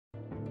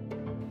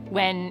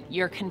When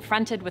you're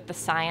confronted with the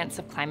science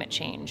of climate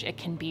change, it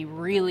can be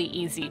really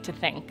easy to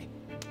think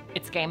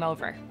it's game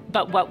over.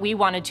 But what we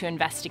wanted to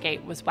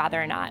investigate was whether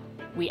or not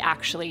we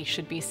actually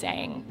should be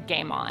saying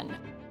game on.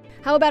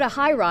 How about a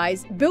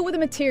high-rise built with a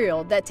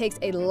material that takes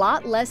a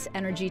lot less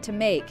energy to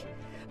make?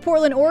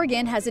 Portland,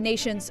 Oregon has the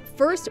nation's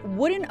first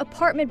wooden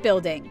apartment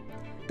building.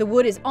 The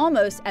wood is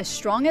almost as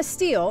strong as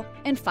steel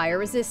and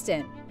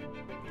fire-resistant.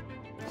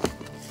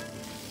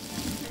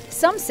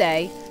 Some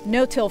say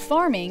no-till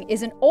farming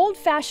is an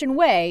old-fashioned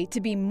way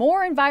to be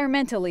more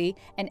environmentally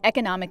and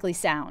economically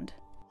sound.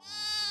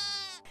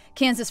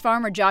 Kansas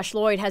farmer Josh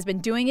Lloyd has been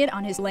doing it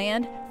on his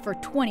land for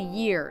 20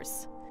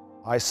 years.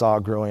 I saw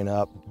growing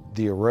up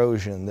the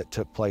erosion that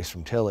took place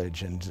from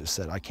tillage and just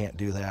said, I can't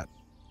do that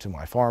to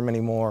my farm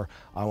anymore.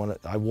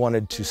 I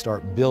wanted to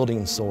start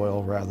building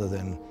soil rather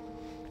than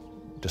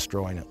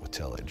destroying it with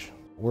tillage.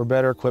 We're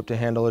better equipped to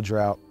handle a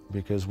drought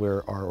because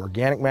our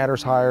organic matter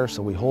is higher,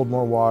 so we hold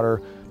more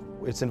water.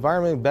 It's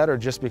environmentally better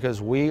just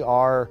because we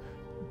are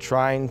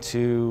trying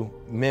to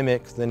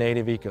mimic the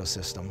native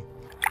ecosystem.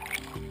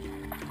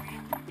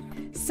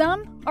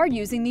 Some are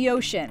using the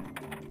ocean.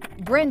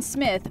 Brent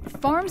Smith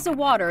farms the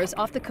waters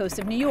off the coast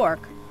of New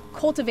York,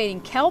 cultivating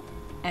kelp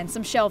and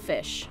some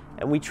shellfish.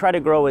 And we try to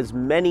grow as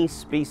many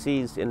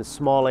species in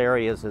small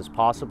areas as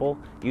possible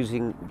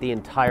using the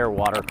entire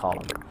water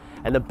column.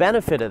 And the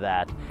benefit of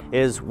that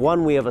is,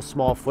 one, we have a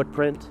small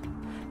footprint.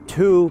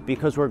 Two,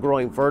 because we're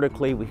growing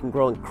vertically, we can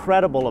grow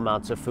incredible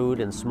amounts of food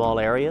in small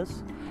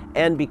areas.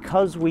 And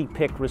because we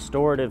pick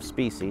restorative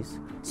species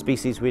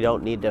we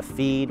don't need to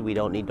feed, we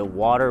don't need to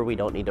water, we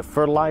don't need to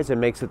fertilize, it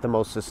makes it the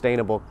most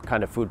sustainable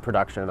kind of food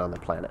production on the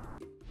planet.